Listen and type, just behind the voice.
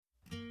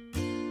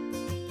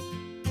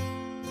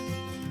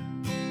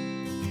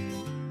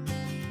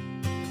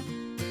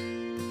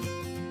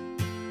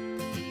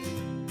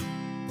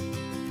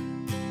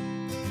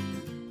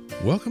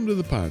Welcome to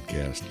the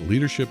podcast,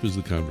 Leadership is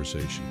the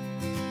Conversation.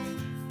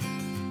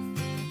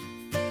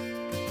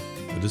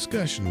 A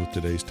discussion with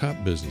today's top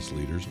business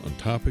leaders on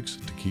topics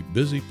to keep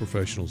busy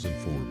professionals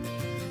informed.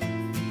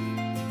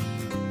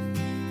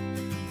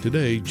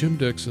 Today, Jim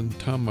Dixon,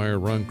 Tom Meyer,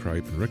 Ron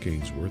Kripe, and Rick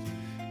Ainsworth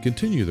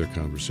continue their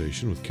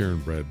conversation with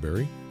Karen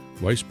Bradbury,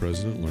 Vice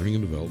President, Learning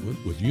and Development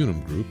with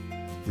Unum Group,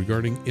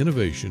 regarding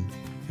innovation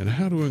and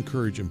how to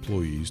encourage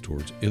employees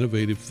towards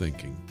innovative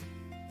thinking.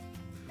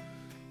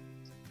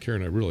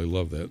 Karen, I really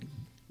love that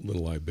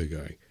little I, big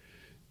I.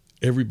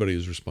 Everybody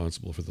is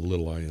responsible for the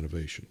little I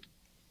innovation.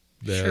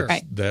 Sure.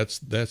 That's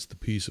the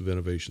piece of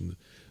innovation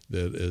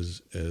that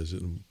as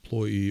an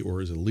employee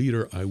or as a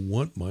leader, I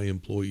want my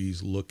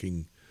employees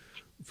looking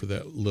for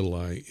that little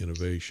I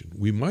innovation.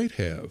 We might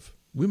have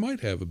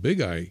a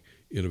big I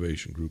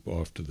innovation group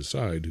off to the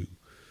side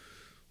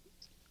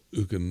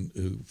who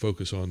can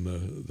focus on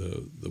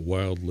the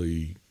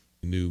wildly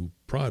new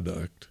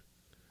product.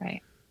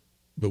 Right.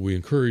 But we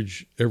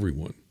encourage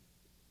everyone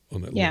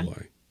on that little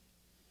I.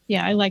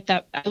 Yeah, I like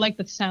that. I like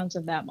the sounds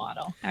of that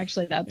model.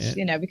 Actually, that's,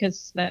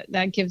 because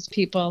that gives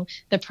people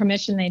the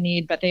permission they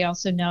need, but they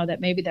also know that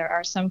maybe there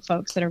are some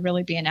folks that are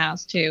really being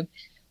asked to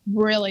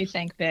really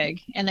think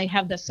big, and they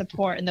have the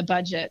support and the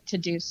budget to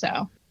do so.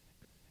 I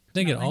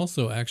think it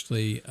also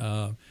actually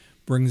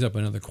brings up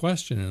another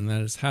question, and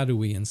that is, how do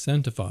we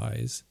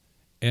incentivize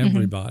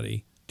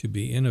everybody to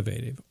be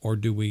innovative? Or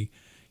do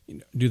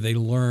they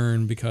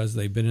learn because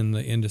they've been in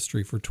the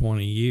industry for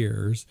 20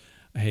 years?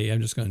 Hey,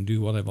 I'm just going to do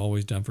what I've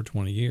always done for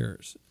 20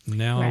 years.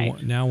 Now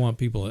I want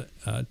people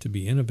to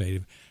be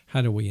innovative.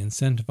 How do we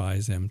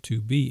incentivize them to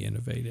be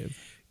innovative?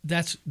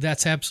 That's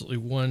absolutely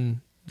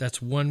one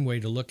way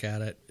to look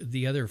at it.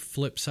 The other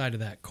flip side of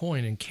that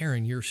coin, and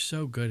Karen, you're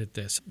so good at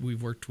this.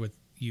 We've worked with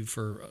you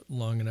for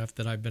long enough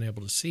that I've been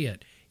able to see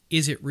it.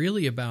 Is it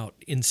really about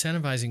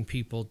incentivizing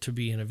people to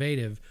be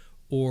innovative,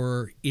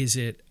 or is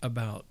it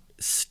about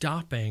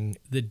stopping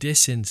the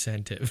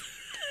disincentive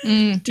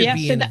to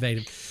be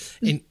innovative?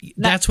 And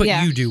that's what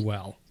you do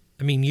well.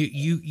 I mean,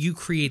 you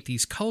create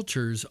these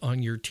cultures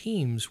on your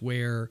teams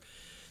where,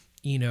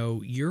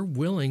 you're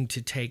willing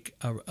to take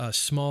a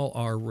small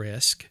R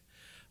risk,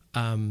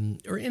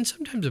 and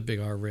sometimes a big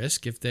R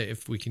risk,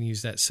 if we can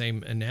use that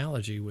same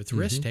analogy with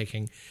risk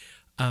taking.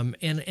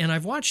 And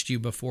I've watched you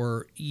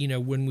before,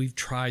 when we've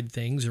tried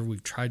things or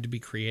we've tried to be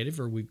creative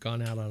or we've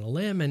gone out on a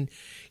limb and,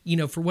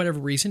 for whatever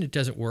reason, it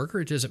doesn't work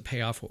or it doesn't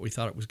pay off what we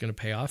thought it was going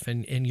to pay off.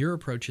 And your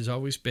approach has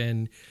always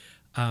been,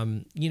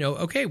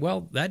 okay,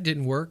 well, that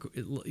didn't work.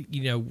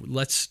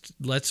 Let's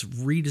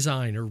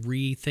redesign or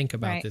rethink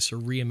about this or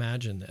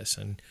reimagine this.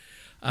 And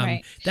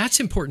that's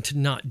important to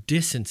not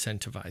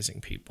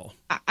disincentivizing people.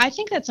 I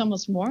think that's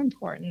almost more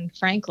important,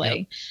 frankly.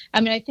 Yep.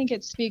 I mean, I think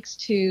it speaks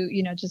to,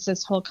 just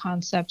this whole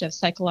concept of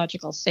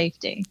psychological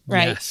safety,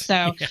 right? Yes.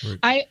 So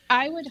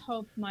I would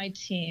hope my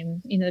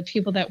team, the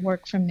people that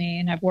work for me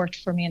and have worked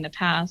for me in the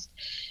past,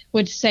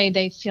 would say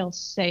they feel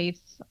safe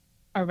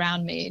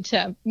around me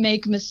to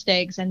make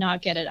mistakes and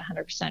not get it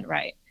 100%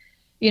 right.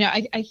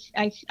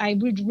 I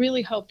would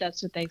really hope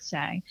that's what they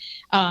say,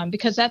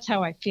 because that's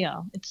how I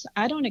feel.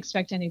 I don't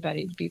expect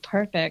anybody to be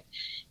perfect.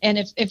 And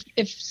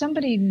if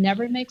somebody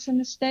never makes a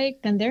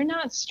mistake, then they're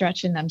not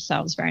stretching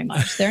themselves very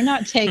much. They're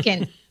not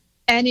taking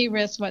any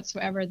risk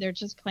whatsoever. They're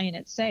just playing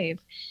it safe.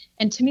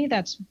 And to me,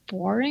 that's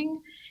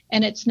boring.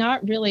 And it's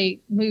not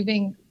really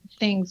moving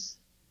things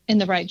in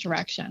the right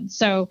direction.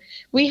 So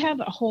we have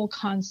a whole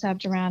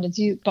concept around,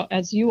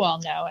 as you all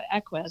know, at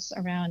Equus,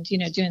 around,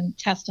 doing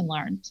test and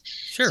learn.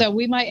 Sure. So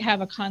we might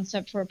have a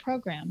concept for a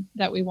program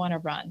that we want to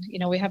run.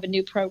 We have a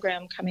new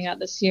program coming out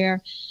this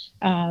year,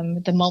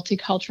 the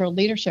Multicultural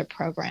Leadership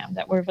Program,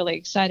 that we're really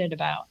excited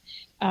about.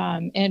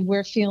 And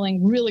we're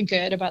feeling really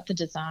good about the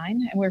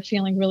design, and we're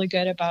feeling really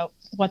good about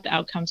what the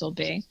outcomes will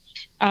be.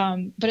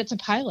 But it's a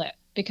pilot,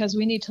 because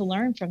we need to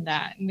learn from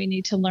that, and we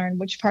need to learn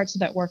which parts of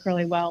that work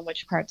really well and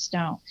which parts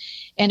don't.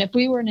 And if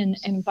we were in an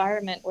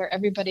environment where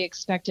everybody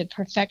expected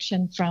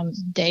perfection from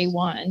day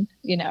one,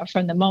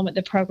 from the moment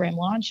the program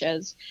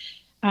launches,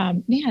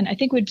 I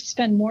think we'd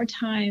spend more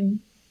time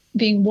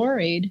being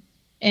worried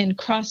and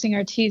crossing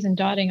our T's and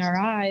dotting our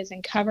I's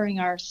and covering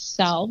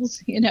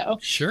ourselves,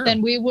 Sure.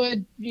 than we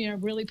would,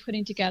 really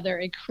putting together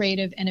a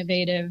creative,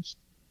 innovative,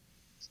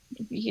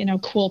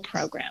 cool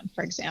program,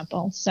 for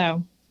example.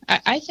 So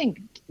I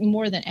think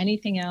more than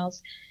anything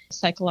else,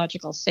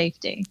 psychological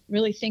safety,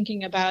 really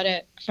thinking about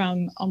it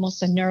from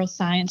almost a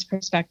neuroscience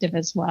perspective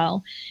as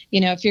well.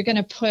 If you're going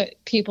to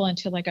put people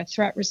into like a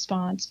threat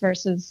response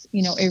versus,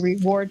 a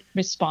reward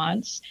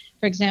response,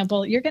 for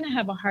example, you're going to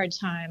have a hard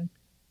time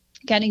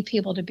getting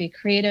people to be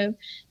creative,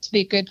 to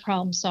be good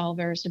problem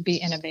solvers, to be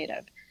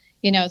innovative.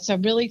 So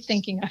really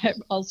thinking of it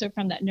also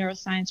from that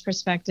neuroscience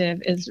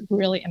perspective is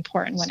really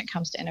important when it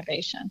comes to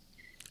innovation.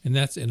 And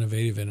that's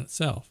innovative in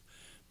itself.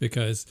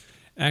 Because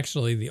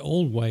actually, the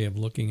old way of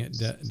looking at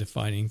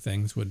defining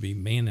things would be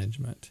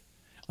management.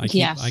 I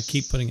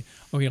keep putting,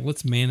 okay,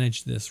 let's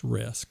manage this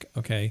risk.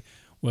 Okay,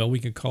 well, we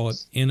could call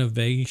it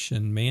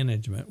innovation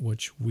management,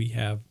 which we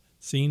have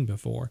seen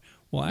before.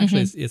 Well,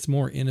 actually, it's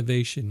more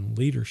innovation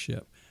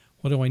leadership.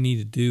 What do I need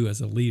to do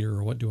as a leader,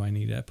 or what do I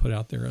need to put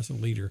out there as a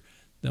leader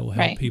that will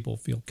help people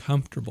feel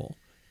comfortable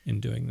in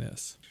doing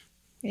this?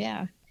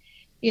 Yeah.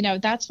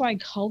 That's why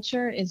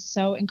culture is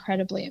so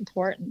incredibly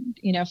important,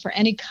 for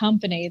any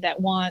company that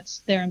wants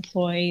their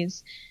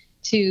employees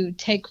to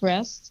take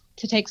risks,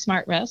 to take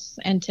smart risks,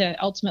 and to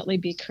ultimately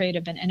be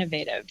creative and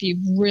innovative.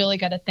 You've really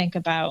got to think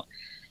about,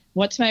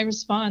 what's my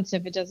response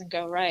if it doesn't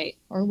go right?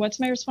 Or what's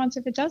my response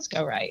if it does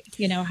go right?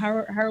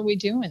 How are we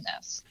doing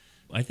this?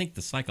 I think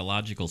the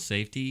psychological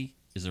safety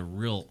is a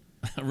real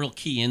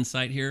key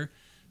insight here,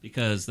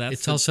 because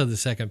it's also the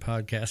second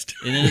podcast.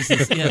 It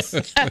is, yes.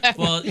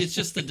 Well, it's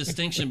just the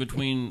distinction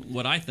between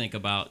what I think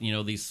about,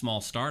 these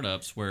small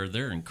startups where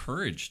they're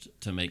encouraged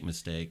to make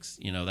mistakes.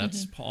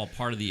 That's all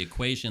part of the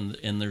equation,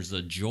 and there's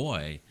a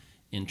joy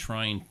in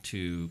trying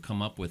to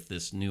come up with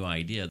this new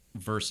idea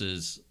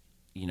versus,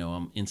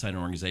 I'm inside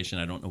an organization,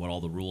 I don't know what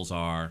all the rules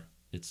are.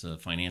 It's a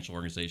financial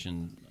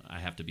organization. I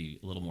have to be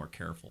a little more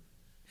careful.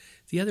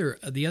 The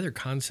other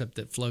concept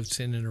that floats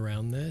in and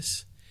around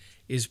this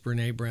is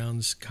Brene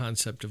Brown's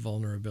concept of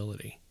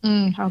vulnerability.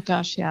 Oh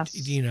gosh, yes.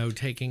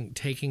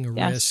 Taking a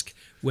risk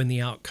when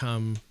the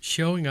outcome,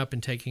 showing up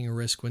and taking a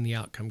risk when the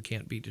outcome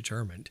can't be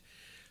determined.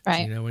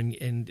 Right.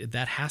 And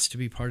that has to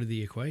be part of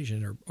the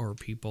equation, or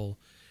people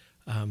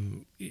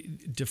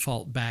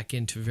default back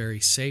into very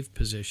safe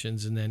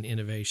positions, and then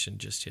innovation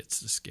just hits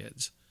the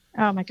skids.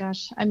 Oh my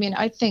gosh.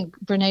 I think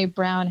Brene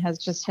Brown has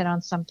just hit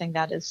on something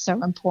that is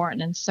so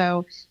important and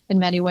so, in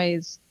many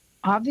ways,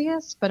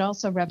 obvious, but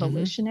also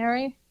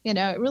revolutionary.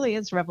 It really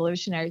is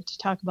revolutionary to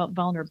talk about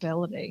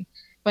vulnerability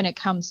when it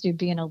comes to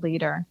being a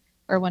leader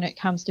or when it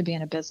comes to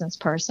being a business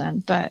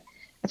person. But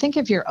I think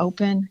if you're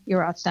open,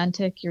 you're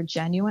authentic, you're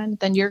genuine,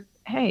 then you're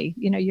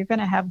going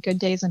to have good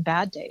days and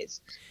bad days.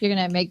 You're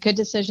going to make good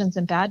decisions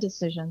and bad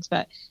decisions.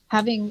 But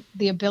having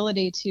the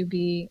ability to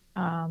be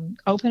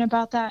open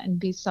about that and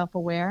be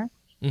self-aware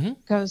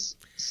goes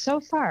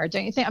so far,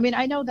 don't you think?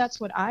 I know that's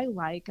what I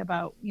like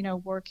about,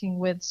 working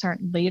with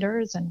certain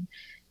leaders and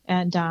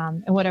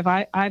what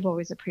I've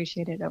always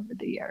appreciated over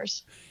the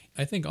years.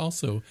 I think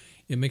also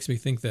it makes me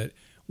think that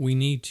we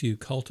need to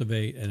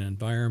cultivate an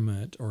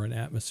environment or an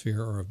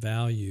atmosphere or a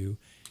value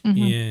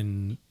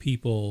in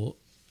people,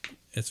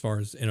 as far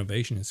as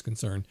innovation is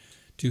concerned,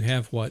 to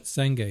have what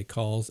Senge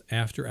calls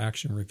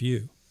after-action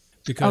review.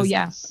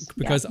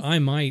 Because I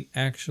might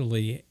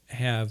actually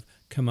have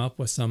come up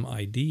with some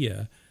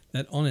idea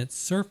that on its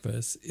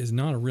surface is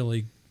not a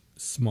really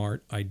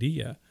smart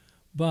idea.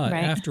 But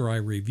after I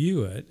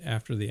review it,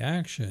 after the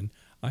action,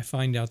 I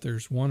find out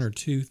there's one or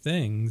two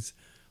things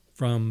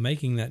from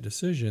making that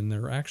decision that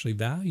are actually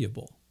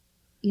valuable.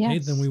 Yes. Hey,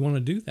 then we want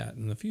to do that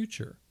in the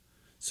future.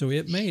 So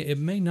it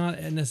may not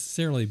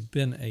necessarily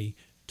been a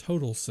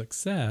total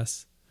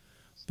success,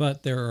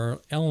 but there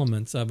are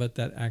elements of it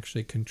that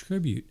actually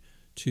contribute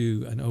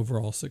to an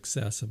overall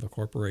success of a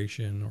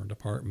corporation or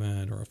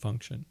department or a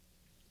function.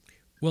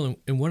 Well,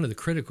 and one of the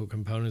critical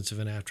components of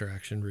an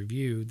after-action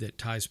review that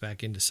ties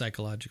back into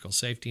psychological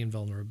safety and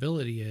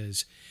vulnerability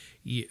is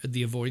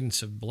the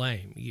avoidance of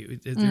blame.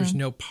 There's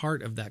no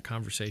part of that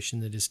conversation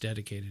that is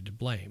dedicated to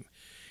blame.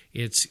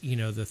 It's,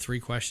 the three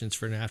questions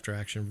for an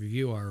after-action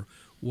review are: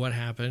 what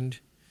happened?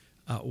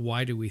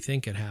 Why do we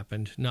think it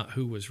happened? Not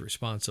who was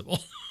responsible.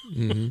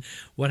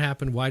 What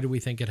happened? Why do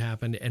we think it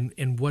happened?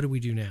 And what do we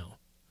do now?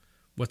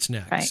 What's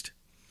next? Right.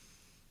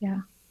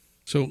 Yeah.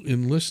 So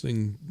in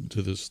listening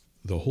to this,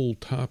 the whole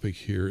topic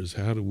here is,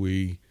 how do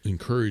we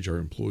encourage our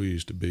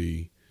employees to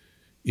be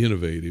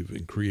innovative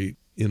and create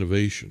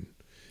innovation?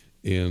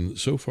 And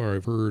so far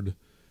I've heard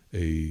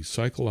a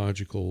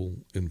psychological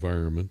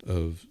environment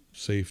of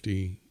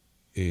safety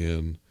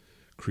and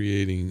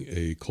creating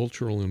a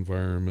cultural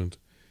environment,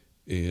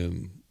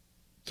 and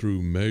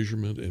through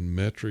measurement and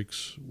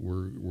metrics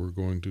we're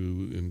going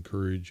to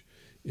encourage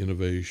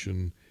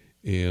innovation,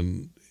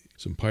 and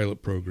some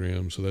pilot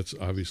programs. So that's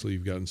obviously,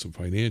 you've gotten some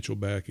financial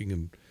backing.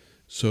 And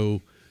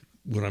so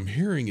what I'm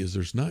hearing is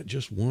there's not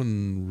just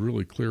one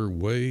really clear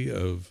way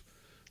of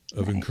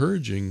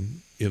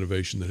encouraging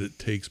innovation, that it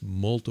takes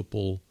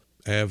multiple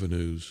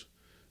avenues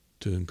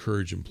to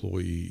encourage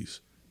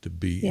employees to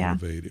be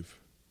innovative.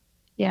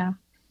 Yeah.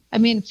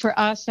 For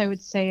us, I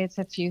would say it's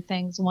a few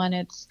things. One,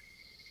 it's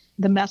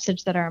the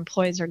message that our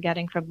employees are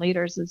getting from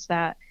leaders is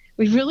that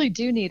we really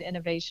do need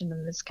innovation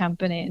in this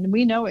company, and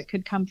we know it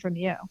could come from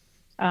you.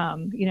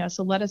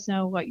 So let us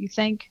know what you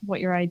think,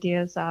 what your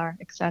ideas are,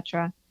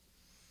 etc.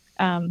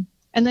 And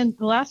then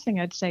the last thing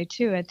I'd say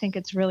too, I think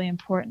it's really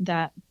important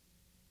that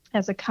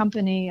as a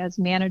company, as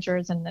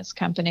managers in this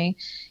company,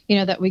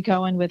 that we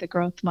go in with a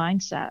growth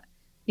mindset.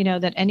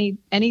 That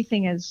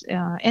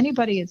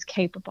anybody is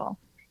capable,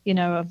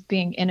 of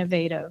being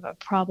innovative, of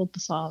problem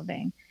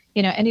solving.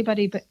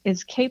 Anybody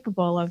is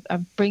capable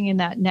of bringing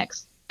that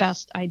next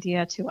best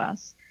idea to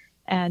us.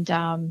 And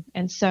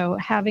so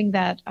having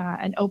that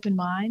an open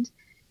mind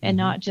and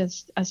not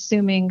just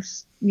assuming,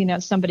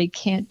 somebody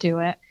can't do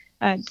it,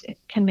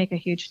 can make a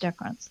huge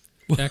difference.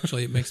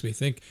 Actually, it makes me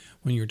think,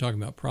 when you were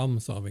talking about problem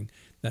solving,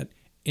 that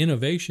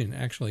innovation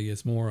actually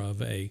is more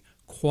of a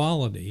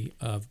quality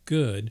of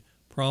good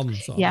problem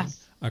solving,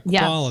 Yes. a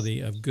Yes. quality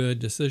of good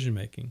decision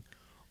making,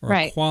 or a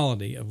Right.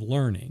 quality of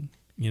learning.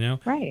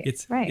 Right,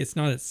 right. It's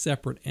not a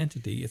separate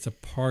entity. It's a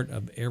part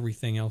of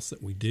everything else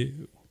that we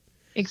do.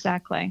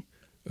 Exactly.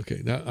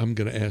 Okay, now I'm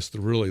going to ask the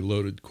really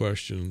loaded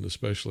question,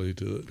 especially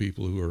to the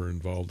people who are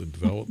involved in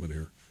development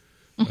here.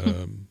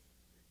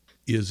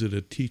 Is it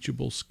a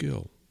teachable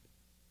skill?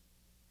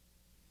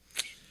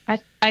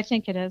 I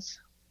think it is.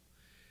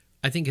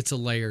 I think it's a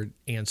layered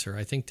answer.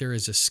 I think there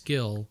is a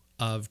skill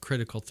of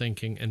critical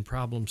thinking and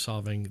problem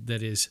solving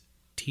that is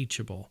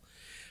teachable.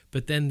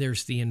 But then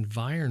there's the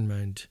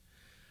environment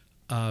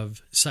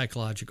of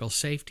psychological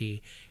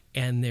safety,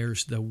 and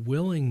there's the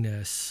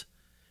willingness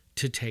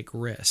to take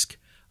risk.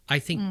 I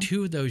think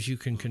two of those you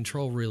can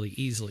control really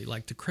easily.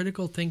 Like the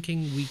critical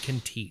thinking, we can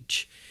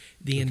teach.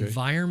 The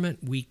environment,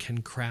 we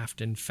can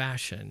craft and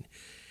fashion.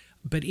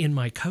 But in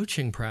my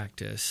coaching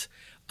practice,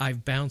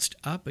 I've bounced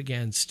up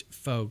against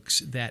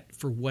folks that,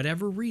 for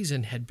whatever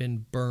reason, had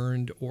been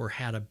burned or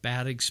had a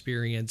bad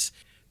experience.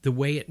 The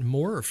way it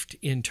morphed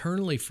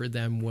internally for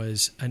them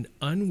was an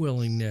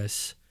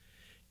unwillingness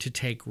to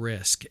take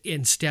risk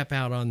and step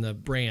out on the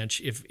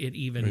branch if it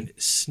even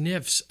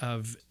sniffs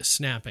of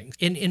snapping.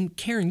 And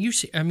Karen,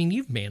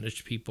 you've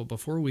managed people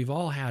before. We've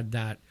all had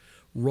that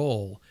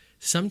role.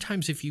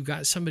 Sometimes if you've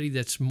got somebody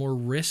that's more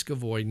risk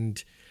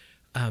avoidant,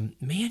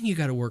 man, you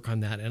got to work on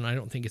that. And I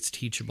don't think it's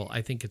teachable.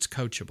 I think it's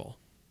coachable.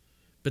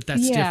 But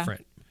that's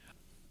different.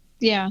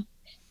 Yeah.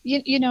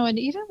 You know, and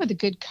even with a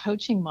good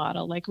coaching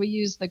model, like we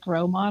use the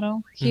GROW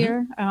model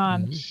here.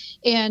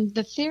 And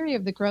the theory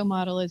of the GROW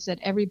model is that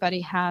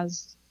everybody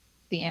has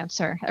the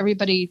answer.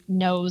 Everybody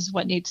knows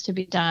what needs to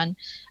be done.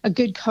 A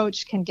good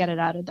coach can get it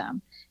out of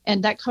them.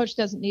 And that coach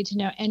doesn't need to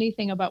know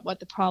anything about what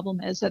the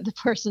problem is that the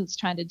person's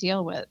trying to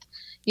deal with,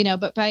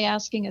 but by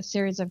asking a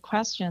series of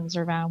questions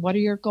around what are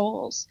your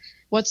goals?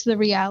 What's the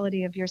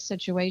reality of your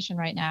situation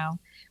right now?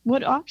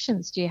 What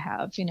options do you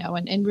have,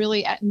 and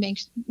really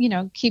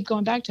keep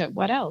going back to it.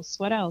 What else?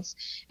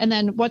 And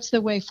then what's the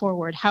way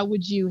forward? How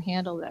would you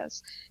handle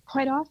this?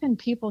 Quite often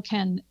people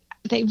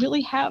they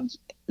really have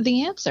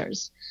the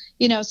answers,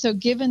 so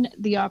given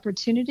the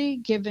opportunity,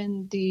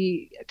 given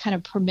the kind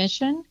of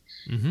permission,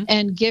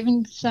 and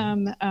given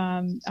some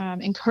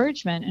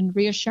encouragement and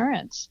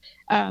reassurance.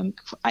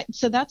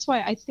 So that's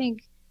why I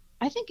think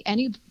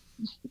any,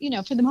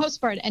 for the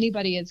most part,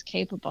 anybody is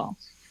capable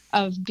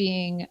of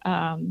being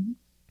a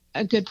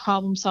good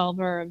problem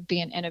solver, of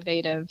being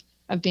innovative,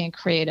 of being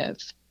creative,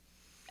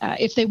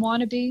 if they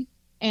want to be.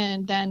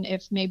 And then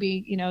if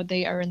maybe,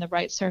 they are in the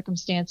right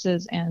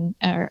circumstances and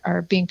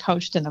are being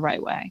coached in the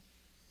right way.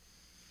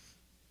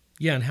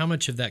 Yeah, and how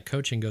much of that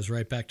coaching goes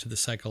right back to the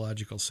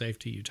psychological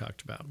safety you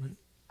talked about?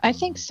 I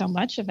think so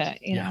much of it,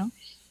 you know.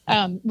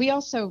 We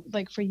also,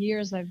 for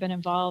years, I've been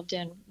involved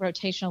in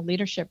rotational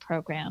leadership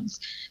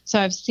programs. So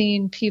I've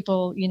seen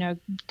people,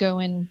 go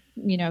in,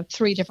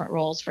 3 different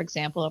roles, for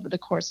example, over the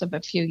course of a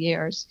few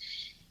years.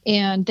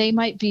 And they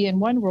might be in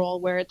one role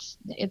where it's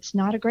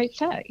not a great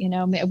fit,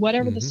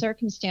 whatever the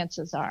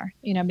circumstances are.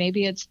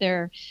 Maybe it's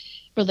their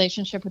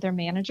relationship with their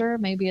manager.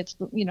 Maybe it's,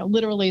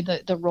 literally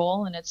the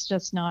role, and it's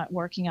just not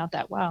working out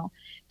that well.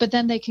 But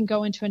then they can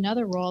go into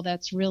another role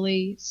that's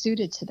really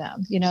suited to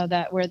them,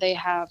 that where they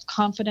have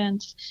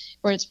confidence,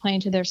 where it's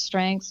playing to their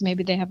strengths.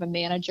 Maybe they have a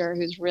manager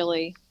who's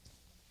really,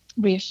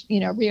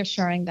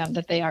 reassuring them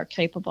that they are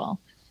capable,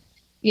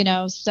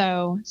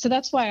 So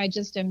that's why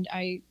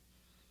I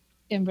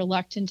am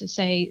reluctant to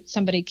say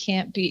somebody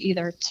can't be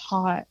either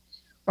taught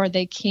or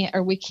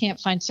we can't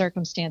find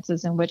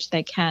circumstances in which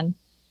they can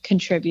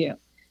contribute,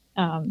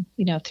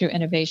 through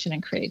innovation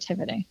and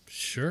creativity.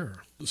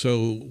 Sure.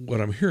 So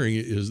what I'm hearing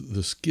is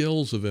the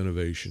skills of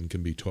innovation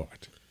can be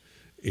taught,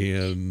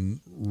 and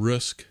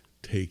risk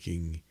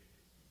taking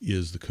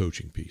is the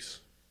coaching piece.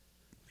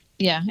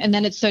 Yeah. And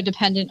then it's so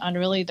dependent on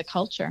really the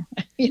culture,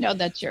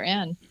 that you're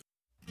in.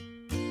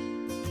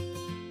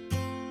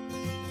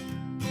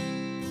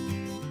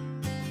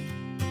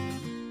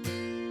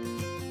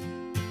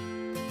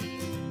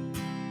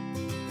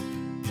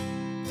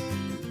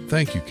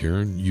 Thank you,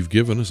 Karen. You've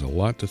given us a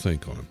lot to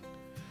think on.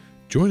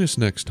 Join us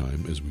next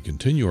time as we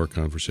continue our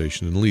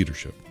conversation in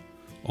leadership.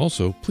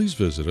 Also, please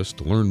visit us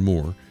to learn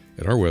more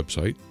at our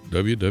website,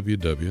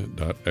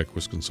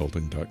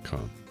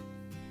 www.equusconsulting.com.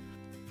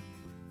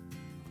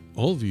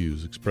 All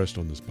views expressed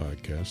on this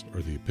podcast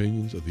are the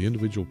opinions of the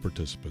individual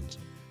participants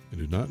and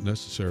do not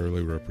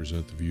necessarily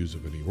represent the views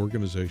of any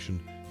organization,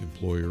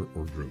 employer,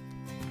 or group.